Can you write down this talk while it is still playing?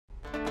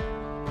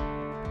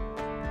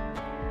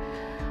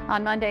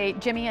On Monday,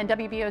 Jimmy and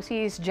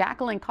WBOC's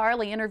Jacqueline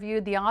Carley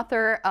interviewed the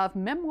author of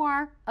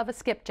Memoir of a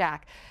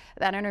Skipjack.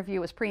 That interview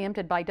was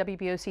preempted by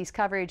WBOC's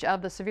coverage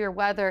of the severe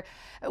weather.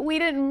 We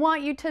didn't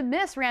want you to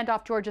miss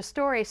Randolph, Georgia's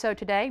story, so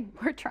today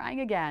we're trying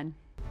again.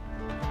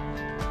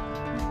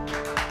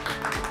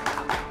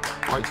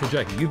 All right, so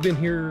Jackie, you've been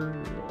here.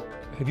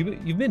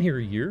 You've been here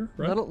a year,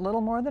 right?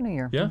 Little more than a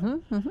year. Yeah.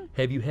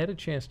 Have you had a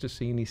chance to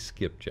see any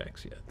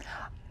skipjacks yet?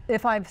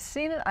 If I've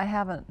seen it, I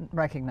haven't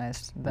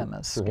recognized them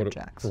as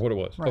skipjacks. For what it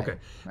was. Right, Okay.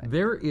 right.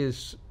 There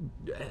is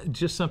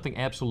just something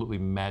absolutely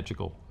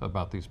magical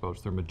about these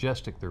boats. They're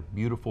majestic, they're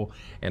beautiful,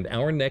 and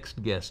our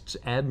next guest's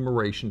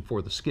admiration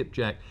for the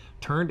skipjack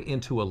turned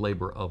into a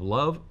labor of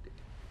love,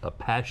 a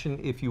passion,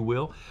 if you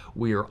will.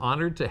 We are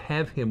honored to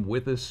have him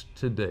with us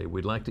today.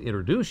 We'd like to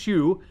introduce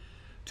you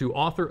to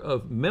author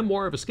of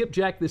Memoir of a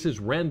Skipjack. This is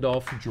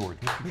Randolph George.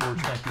 Mr. George,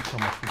 thank you so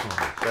much for joining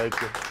us.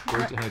 Thank you.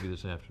 Great to have you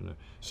this afternoon.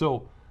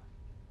 So,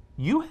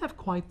 you have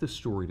quite the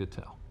story to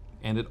tell,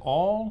 and it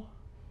all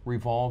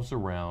revolves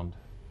around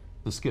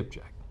the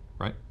skipjack,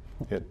 right?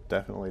 It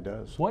definitely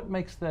does. What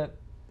makes a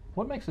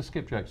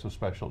skipjack so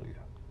special to you?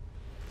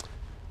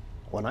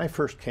 When I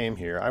first came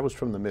here, I was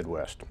from the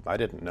Midwest. I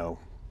didn't know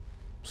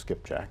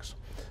skipjacks.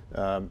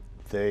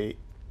 They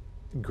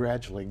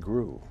gradually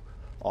grew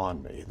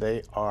on me.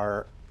 They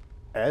are,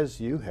 as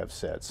you have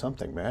said,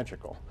 something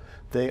magical.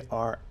 They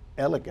are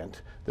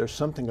elegant. There's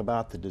something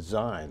about the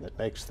design that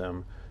makes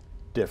them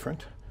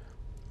different.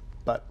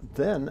 But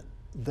then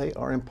they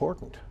are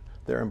important.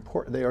 They're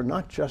important. They are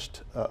not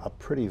just a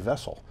pretty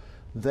vessel.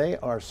 They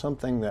are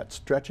something that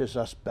stretches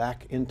us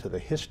back into the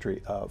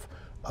history of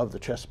the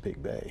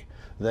Chesapeake Bay.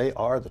 They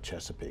are the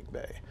Chesapeake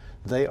Bay.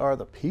 They are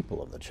the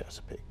people of the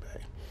Chesapeake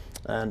Bay.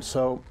 And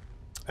so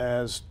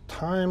as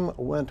time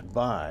went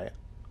by,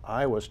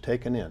 I was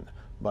taken in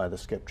by the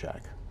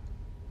skipjack.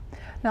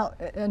 Now,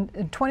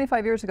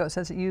 25 years ago, it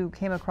says that you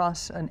came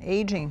across an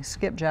aging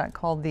skipjack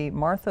called the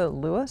Martha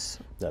Lewis.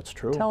 That's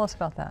true. Tell us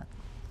about that.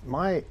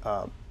 My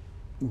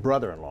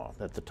brother-in-law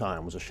at the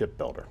time was a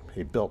shipbuilder.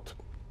 He built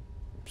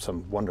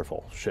some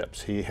wonderful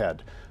ships. He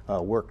had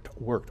worked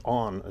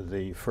on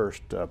the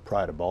first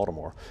Pride of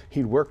Baltimore.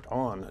 He'd worked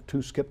on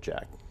 2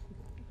 skipjack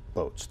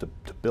boats to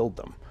build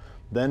them.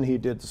 Then he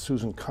did the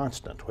Susan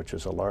Constant, which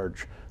is a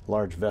large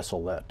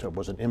vessel that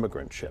was an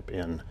immigrant ship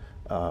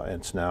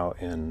it's now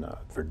in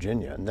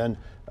Virginia. And then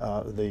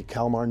the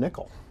Kalmar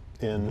Nickel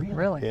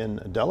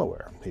in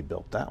Delaware. He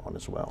built that one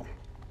as well.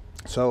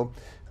 So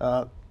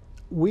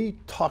we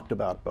talked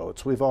about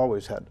boats. I've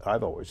always had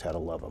a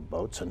love of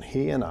boats, and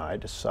he and I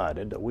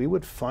decided that we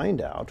would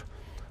find out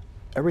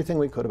everything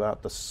we could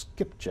about the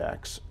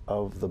skipjacks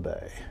of the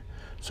bay.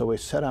 So we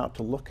set out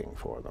to looking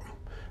for them.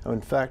 And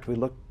in fact, we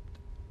looked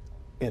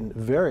in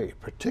very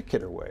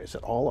particular ways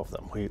at all of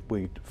them.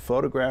 We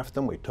photographed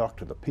them, we talked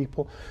to the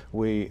people,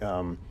 we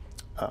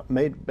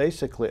made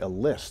basically a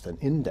list, an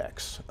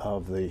index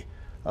of the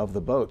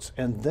boats,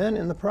 and then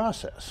in the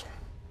process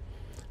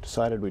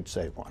decided we'd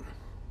save one.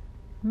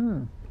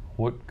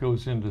 What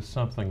goes into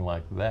something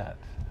like that?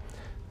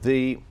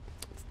 We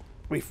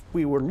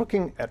were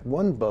looking at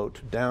one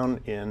boat down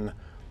in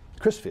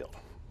Crisfield,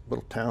 a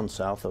little town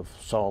south of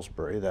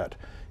Salisbury that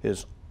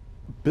is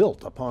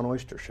built upon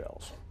oyster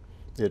shells.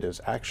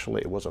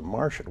 It was a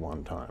marsh at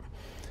one time.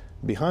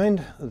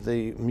 Behind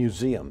the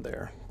museum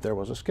there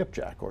was a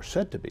skipjack, or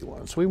said to be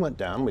one. So we went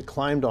down, we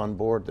climbed on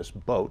board this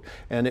boat,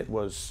 and it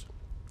was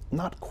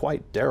not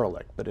quite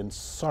derelict, but in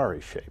sorry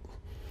shape.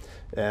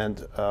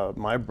 And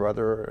my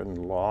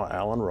brother-in-law,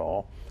 Alan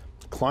Rawl,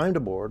 climbed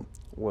aboard,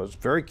 was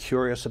very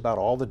curious about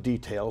all the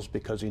details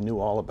because he knew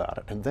all about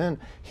it. And then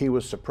he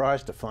was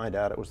surprised to find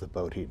out it was the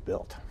boat he'd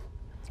built.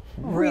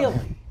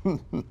 Really?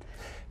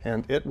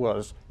 And it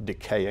was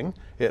decaying,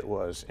 it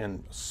was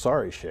in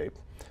sorry shape,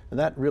 and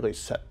that really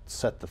set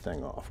the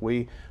thing off.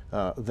 We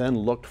then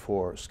looked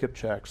for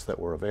skipjacks that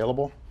were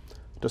available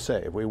to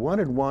save. We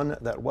wanted one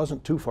that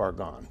wasn't too far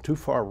gone, too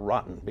far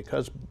rotten,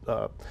 because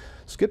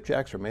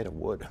skipjacks are made of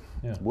wood.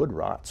 Yeah. Wood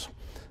rots,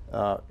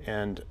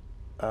 and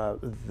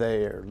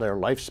their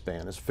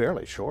lifespan is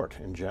fairly short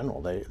in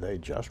general. They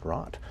just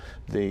rot.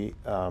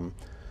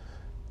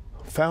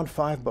 Found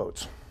 5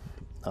 boats,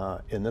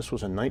 and this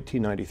was in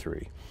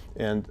 1993.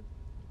 And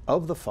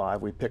of the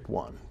 5, we picked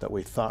one that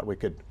we thought we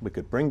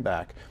could bring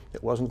back.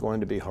 It wasn't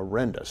going to be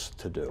horrendous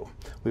to do.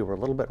 We were a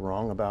little bit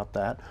wrong about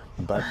that,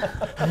 but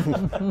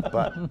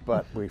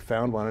but we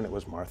found one, and it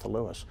was Martha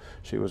Lewis.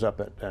 She was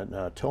up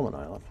at Tillman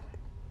Island.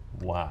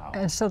 Wow.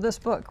 And so this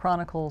book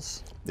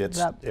chronicles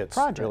that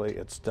project. Really,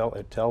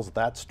 it tells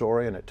that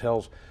story, and it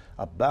tells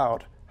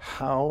about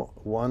how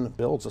one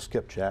builds a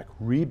skipjack,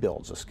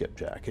 rebuilds a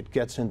skipjack. It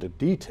gets into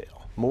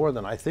detail, more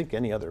than I think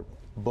any other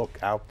book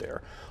out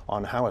there,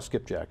 on how a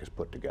skipjack is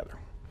put together.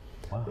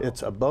 Wow.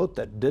 It's a boat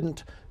that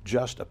didn't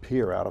just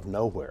appear out of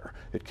nowhere.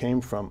 It came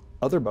from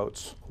other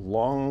boats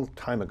long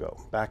time ago,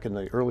 back in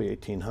the early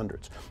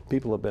 1800s.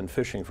 People have been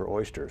fishing for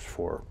oysters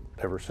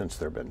ever since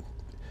there have been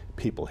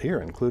people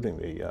here, including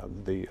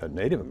the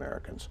Native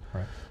Americans.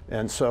 Right.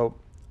 And so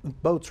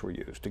boats were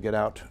used to get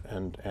out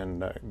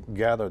and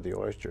gather the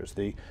oysters.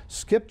 The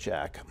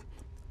skipjack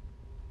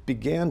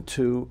began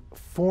to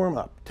form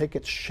up, take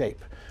its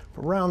shape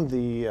around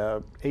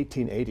the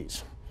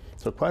 1880s,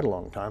 so quite a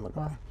long time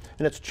ago. Wow.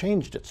 And it's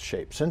changed its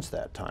shape since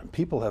that time.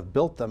 People have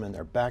built them in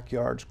their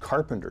backyards.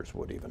 Carpenters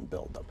would even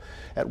build them.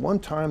 At one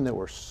time, there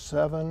were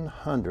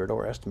 700,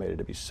 or estimated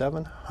to be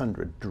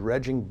 700,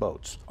 dredging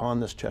boats on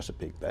this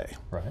Chesapeake Bay.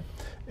 Right.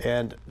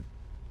 And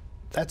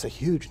that's a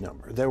huge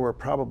number. There were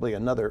probably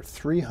another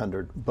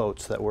 300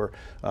 boats that were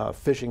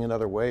fishing in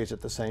other ways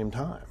at the same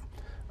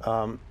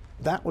time.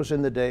 That was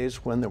in the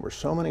days when there were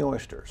so many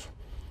oysters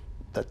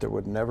that they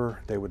would never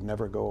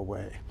go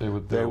away. They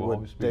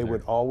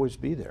would always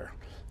be there.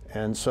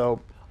 And so,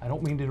 I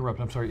don't mean to interrupt.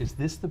 I'm sorry. Is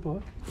this the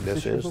book?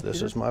 This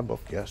is my book.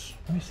 Yes.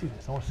 Let me see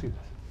this. I want to see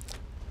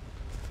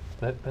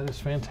this. That is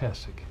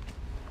fantastic.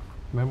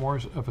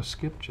 Memoirs of a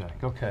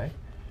Skipjack. Okay.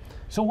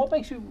 So what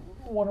makes you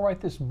want to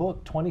write this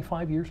book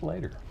 25 years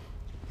later?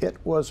 It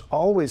was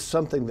always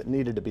something that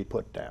needed to be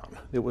put down.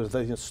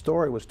 The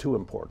story was too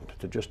important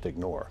to just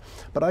ignore.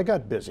 But I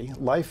got busy.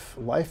 Life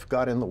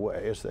got in the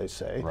way, as they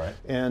say. Right.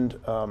 And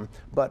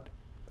but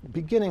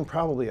beginning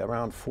probably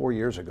around 4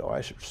 years ago,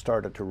 I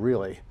started to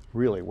really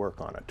work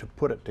on it, to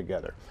put it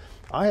together.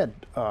 I had,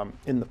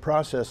 in the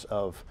process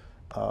of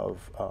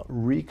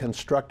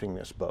reconstructing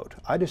this boat,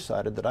 I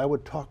decided that I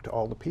would talk to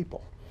all the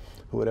people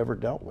who had ever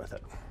dealt with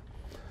it.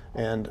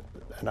 And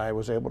I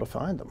was able to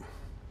find them.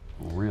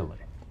 Really?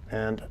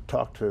 And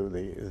talk to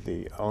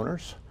the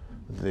owners,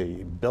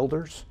 the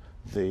builders,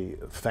 the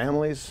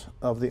families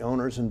of the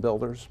owners and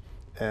builders,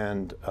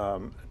 and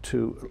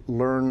to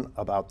learn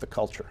about the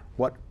culture.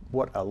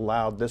 What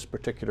allowed this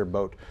particular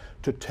boat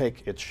to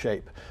take its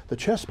shape. The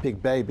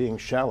Chesapeake Bay being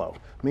shallow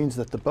means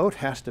that the boat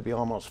has to be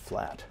almost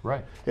flat.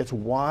 Right. It's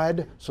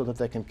wide so that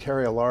they can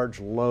carry a large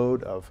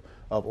load of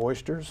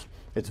oysters.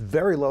 It's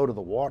very low to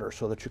the water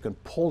so that you can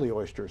pull the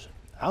oysters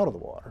out of the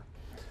water.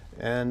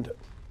 And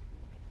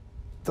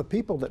the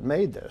people that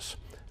made this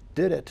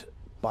did it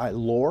by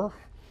lore,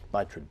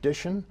 by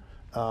tradition,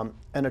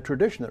 and a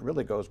tradition that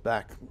really goes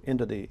back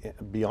into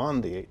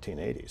beyond the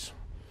 1880s.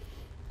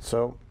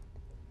 So,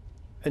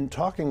 in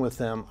talking with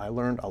them, I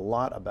learned a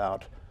lot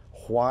about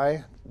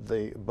why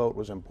the boat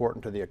was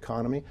important to the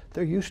economy.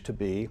 There used to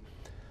be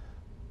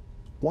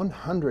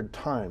 100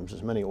 times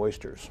as many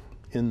oysters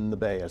in the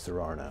bay as there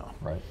are now.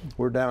 Right.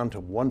 We're down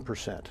to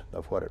 1%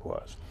 of what it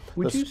was.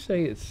 Would you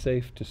say it's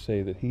safe to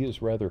say that he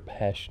is rather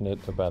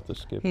passionate about the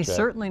skipjack? He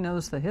certainly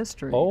knows the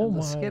history Oh of the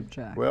my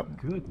skipjack. Well,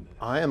 goodness.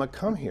 I am a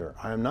come-here.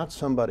 I am not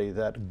somebody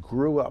that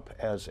grew up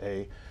as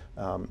a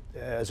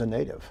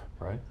native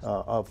Right.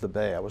 Of the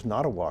bay. I was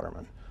not a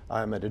waterman.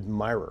 I'm an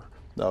admirer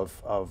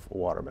of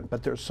watermen.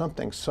 But there's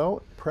something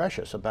so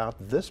precious about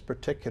this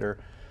particular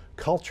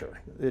culture.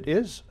 It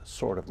is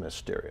sort of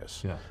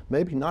mysterious. Yeah.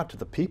 Maybe not to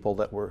the people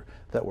that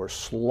were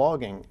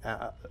slogging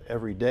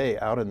every day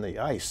out in the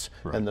ice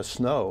and the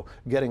snow,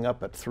 getting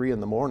up at 3 in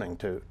the morning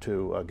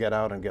to get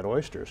out and get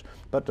oysters,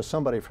 but to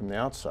somebody from the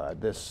outside.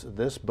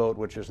 This boat,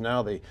 which is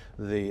now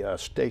the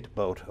state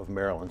boat of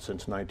Maryland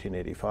since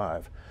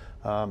 1985,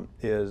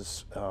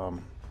 is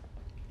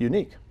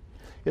unique.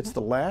 It's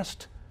the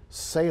last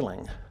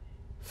sailing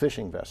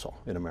fishing vessel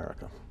in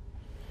America.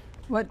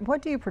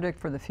 What do you predict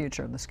for the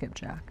future of the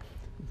skipjack?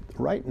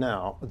 Right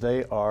now,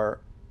 they are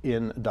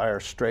in dire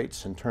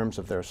straits in terms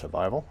of their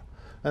survival,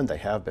 and they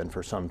have been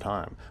for some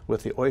time.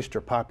 With the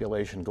oyster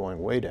population going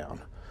way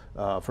down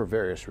for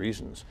various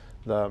reasons,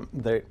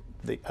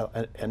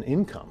 an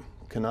income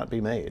cannot be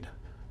made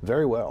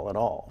very well at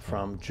all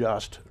from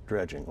just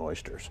dredging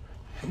oysters.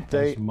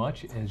 As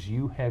much as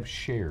you have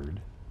shared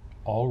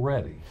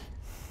already,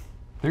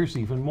 there's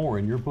even more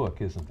in your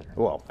book, isn't there?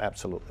 Well,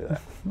 absolutely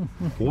that.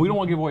 Well, we don't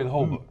want to give away the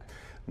whole book.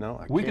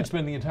 No, We could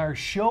spend the entire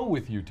show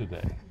with you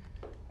today.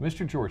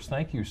 Mr. George,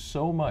 thank you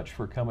so much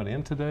for coming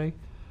in today.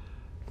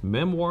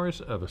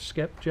 Memoirs of a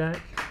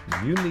Skipjack.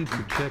 You need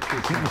to check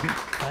this out.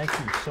 Thank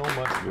you so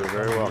much. You're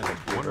very welcome.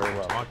 You're Wonderful very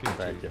welcome. talking to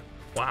Thank you.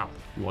 Wow.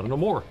 You want to know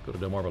more? Go to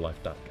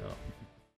delmarvalife.com.